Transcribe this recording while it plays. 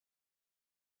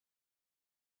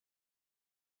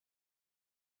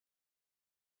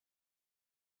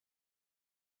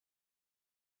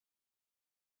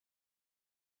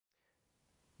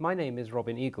My name is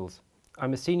Robin Eagles.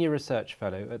 I'm a Senior Research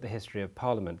Fellow at the History of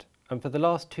Parliament, and for the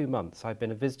last 2 months I've been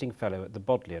a Visiting Fellow at the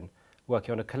Bodleian,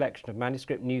 working on a collection of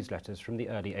manuscript newsletters from the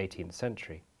early 18th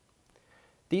century.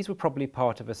 These were probably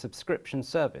part of a subscription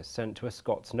service sent to a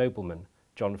Scots nobleman,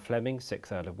 John Fleming,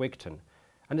 6th Earl of Wigton,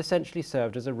 and essentially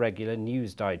served as a regular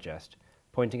news digest,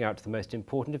 pointing out the most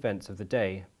important events of the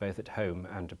day, both at home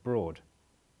and abroad.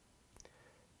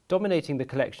 Dominating the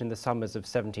collection in the summers of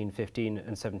 1715 and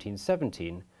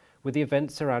 1717 were the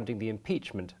events surrounding the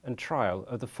impeachment and trial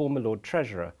of the former Lord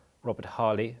Treasurer, Robert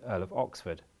Harley, Earl of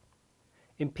Oxford.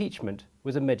 Impeachment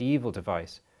was a medieval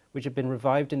device which had been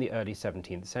revived in the early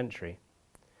 17th century.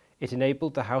 It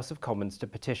enabled the House of Commons to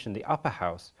petition the Upper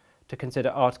House to consider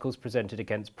articles presented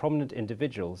against prominent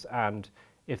individuals and,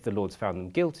 if the Lords found them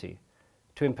guilty,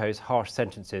 to impose harsh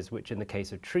sentences which, in the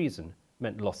case of treason,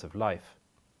 meant loss of life.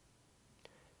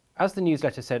 As the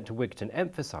newsletter sent to Wigton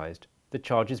emphasised, the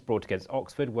charges brought against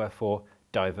Oxford were for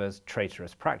divers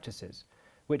traitorous practices,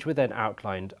 which were then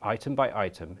outlined item by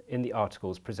item in the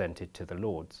articles presented to the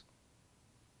Lords.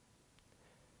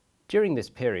 During this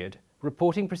period,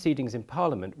 reporting proceedings in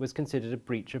Parliament was considered a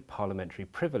breach of parliamentary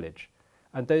privilege,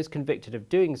 and those convicted of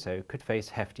doing so could face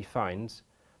hefty fines,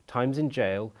 times in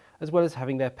jail, as well as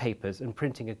having their papers and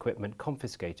printing equipment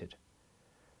confiscated.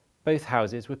 Both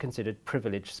houses were considered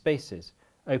privileged spaces,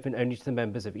 open only to the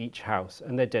members of each house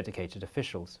and their dedicated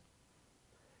officials.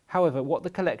 However, what the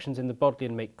collections in the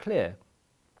Bodleian make clear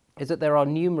is that there are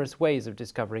numerous ways of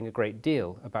discovering a great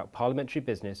deal about parliamentary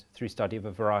business through study of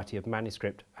a variety of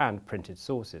manuscript and printed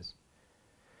sources.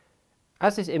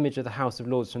 As this image of the House of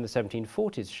Lords from the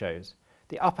 1740s shows,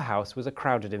 the Upper House was a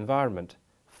crowded environment,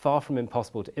 far from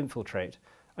impossible to infiltrate,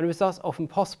 and it was thus often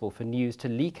possible for news to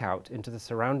leak out into the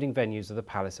surrounding venues of the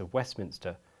Palace of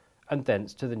Westminster, and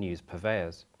thence to the news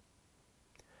purveyors.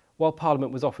 While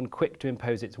Parliament was often quick to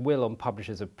impose its will on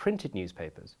publishers of printed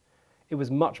newspapers, it was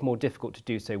much more difficult to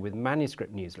do so with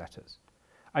manuscript newsletters,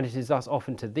 and it is thus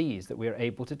often to these that we are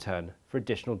able to turn for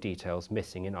additional details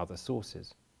missing in other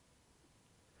sources.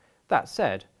 That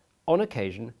said, on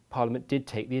occasion, Parliament did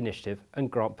take the initiative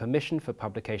and grant permission for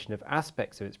publication of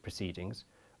aspects of its proceedings,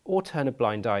 or turn a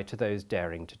blind eye to those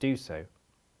daring to do so.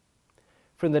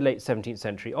 From the late 17th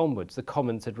century onwards, the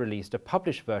Commons had released a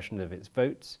published version of its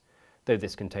votes, though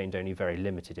this contained only very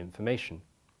limited information.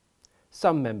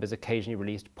 Some members occasionally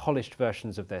released polished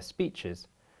versions of their speeches,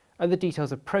 and the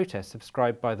details of protests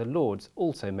subscribed by the Lords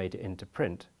also made it into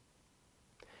print.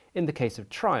 In the case of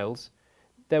trials,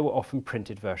 there were often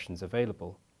printed versions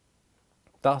available.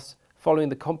 Thus, following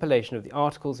the compilation of the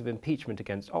articles of impeachment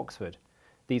against Oxford,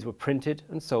 these were printed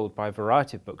and sold by a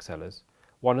variety of booksellers,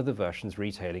 one of the versions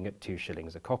retailing at 2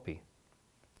 shillings a copy.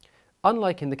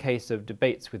 Unlike in the case of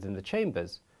debates within the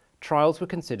chambers, trials were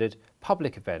considered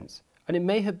public events, and it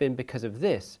may have been because of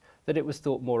this that it was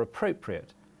thought more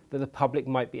appropriate that the public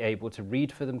might be able to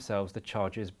read for themselves the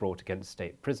charges brought against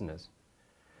state prisoners.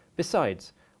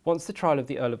 Besides, once the trial of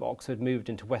the Earl of Oxford moved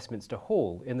into Westminster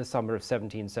Hall in the summer of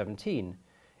 1717,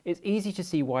 it's easy to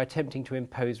see why attempting to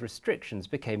impose restrictions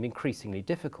became increasingly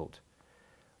difficult.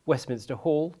 Westminster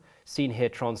Hall, seen here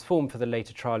transformed for the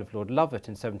later trial of Lord Lovat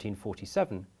in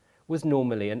 1747, was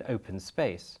normally an open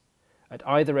space. At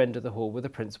either end of the hall were the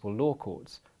principal law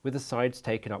courts, with the sides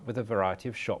taken up with a variety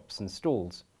of shops and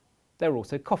stalls. There were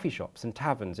also coffee shops and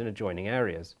taverns in adjoining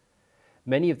areas.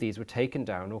 Many of these were taken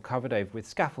down or covered over with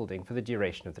scaffolding for the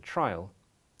duration of the trial.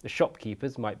 The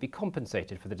shopkeepers might be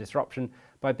compensated for the disruption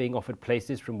by being offered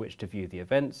places from which to view the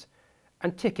events,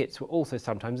 and tickets were also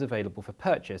sometimes available for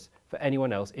purchase for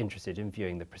anyone else interested in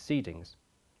viewing the proceedings.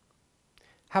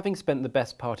 Having spent the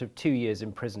best part of 2 years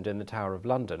imprisoned in the Tower of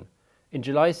London, in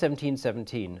July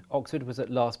 1717 Oxford was at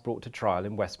last brought to trial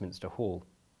in Westminster Hall.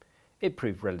 It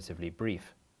proved relatively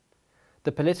brief.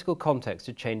 The political context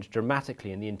had changed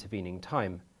dramatically in the intervening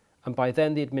time, and by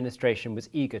then the administration was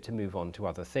eager to move on to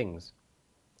other things.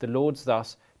 The Lords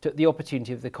thus took the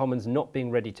opportunity of the Commons not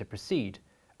being ready to proceed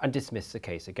and dismissed the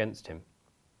case against him.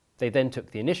 They then took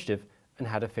the initiative and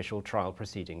had official trial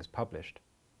proceedings published.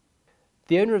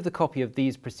 The owner of the copy of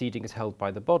these proceedings held by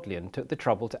the Bodleian took the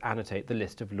trouble to annotate the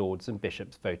list of lords and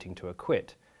bishops voting to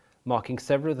acquit, marking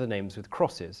several of the names with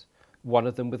crosses, one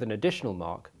of them with an additional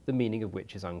mark, the meaning of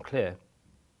which is unclear.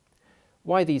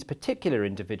 Why these particular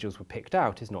individuals were picked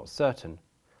out is not certain.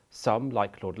 Some,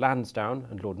 like Lord Lansdowne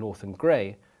and Lord Northam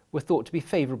Grey, were thought to be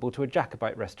favourable to a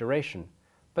Jacobite restoration,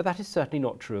 but that is certainly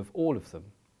not true of all of them.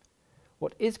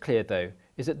 What is clear, though,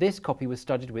 is that this copy was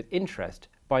studied with interest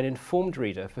by an informed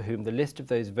reader for whom the list of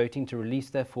those voting to release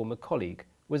their former colleague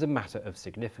was a matter of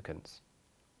significance.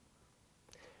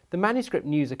 The manuscript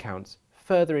news accounts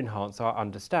further enhance our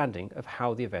understanding of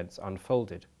how the events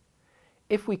unfolded.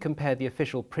 If we compare the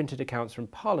official printed accounts from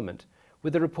Parliament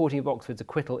with the reporting of Oxford's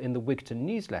acquittal in the Wigton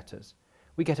newsletters,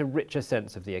 we get a richer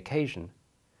sense of the occasion.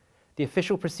 The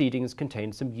official proceedings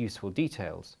contain some useful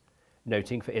details,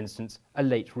 noting, for instance, a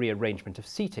late rearrangement of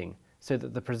seating so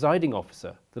that the presiding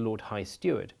officer, the Lord High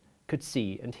Steward, could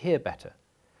see and hear better.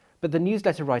 But the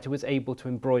newsletter writer was able to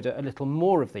embroider a little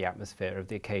more of the atmosphere of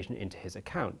the occasion into his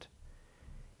account.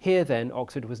 Here then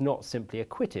Oxford was not simply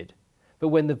acquitted, but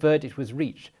when the verdict was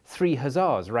reached, 3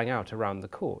 huzzas rang out around the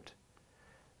court.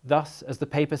 Thus, as the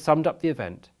paper summed up the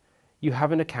event, you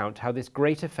have an account how this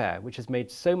great affair, which has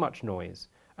made so much noise,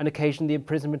 and occasioned the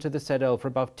imprisonment of the said Earl for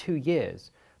above 2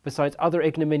 years, besides other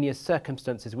ignominious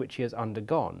circumstances which he has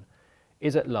undergone,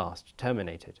 is at last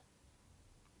terminated.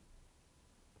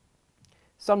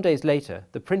 Some days later,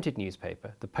 the printed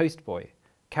newspaper, The Postboy,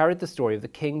 carried the story of the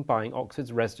King buying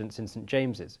Oxford's residence in St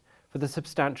James's for the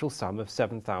substantial sum of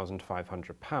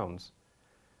 £7,500.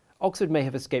 Oxford may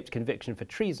have escaped conviction for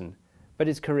treason, but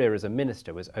his career as a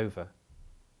minister was over.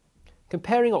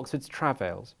 Comparing Oxford's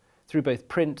travails, through both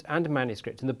print and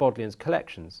manuscript in the Bodleian's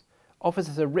collections, offers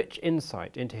us a rich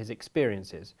insight into his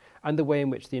experiences and the way in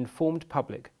which the informed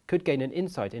public could gain an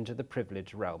insight into the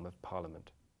privileged realm of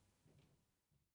Parliament.